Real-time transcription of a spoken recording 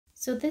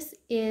So this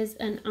is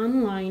an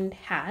unlined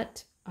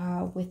hat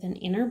with an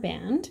inner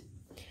band.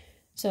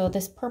 So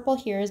this purple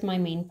here is my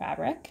main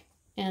fabric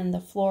and the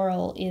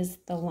floral is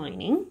the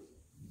lining.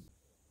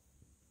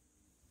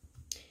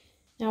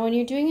 Now when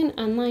you're doing an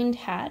unlined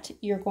hat,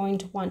 you're going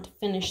to want to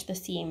finish the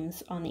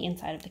seams on the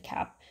inside of the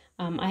cap.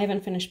 I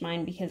haven't finished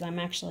mine because I'm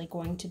actually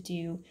going to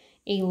do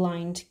a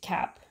lined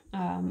cap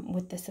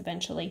with this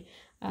eventually.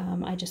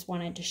 I just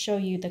wanted to show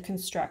you the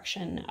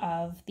construction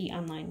of the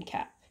unlined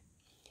cap.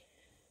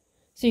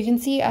 So you can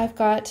see I've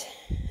got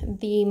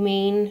the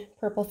main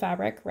purple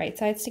fabric right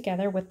sides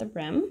together with the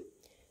brim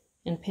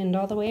and pinned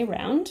all the way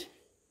around.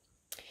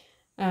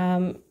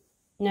 Now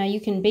you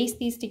can baste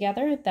these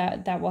together,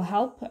 that will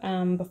help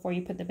before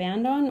you put the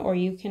band on, or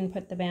you can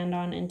put the band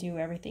on and do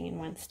everything in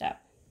one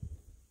step.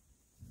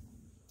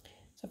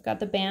 So I've got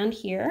the band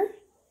here,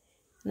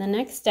 and the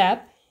next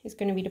step is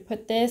going to be to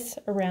put this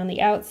around the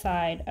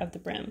outside of the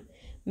brim,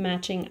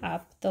 matching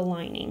up the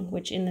lining,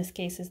 which in this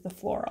case is the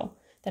floral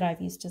that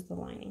I've used as the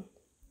lining.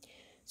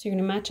 So you're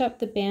going to match up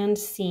the band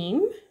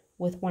seam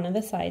with one of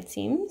the side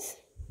seams.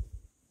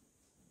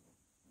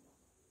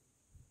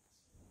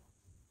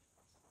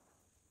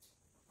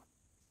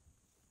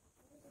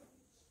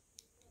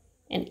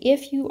 And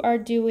if you are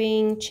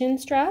doing chin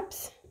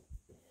straps,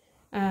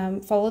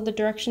 follow the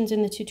directions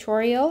in the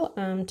tutorial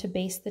to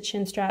baste the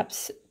chin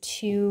straps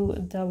to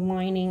the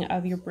lining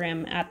of your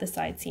brim at the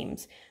side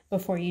seams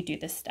before you do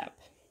this step.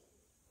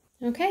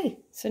 Okay,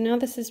 so now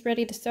this is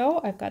ready to sew.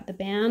 I've got the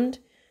band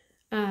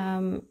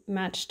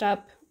matched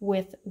up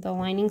with the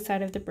lining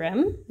side of the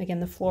brim.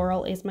 Again, the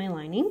floral is my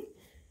lining.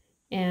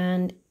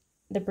 And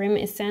the brim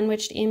is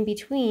sandwiched in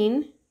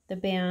between the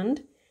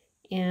band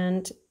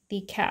and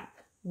the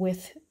cap,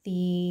 with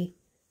the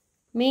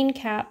main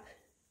cap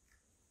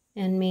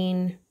and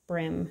main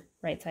brim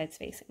right sides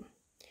facing.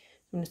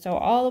 I'm going to sew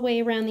all the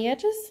way around the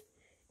edges,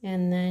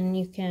 and then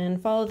you can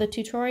follow the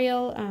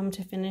tutorial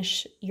to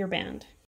finish your band.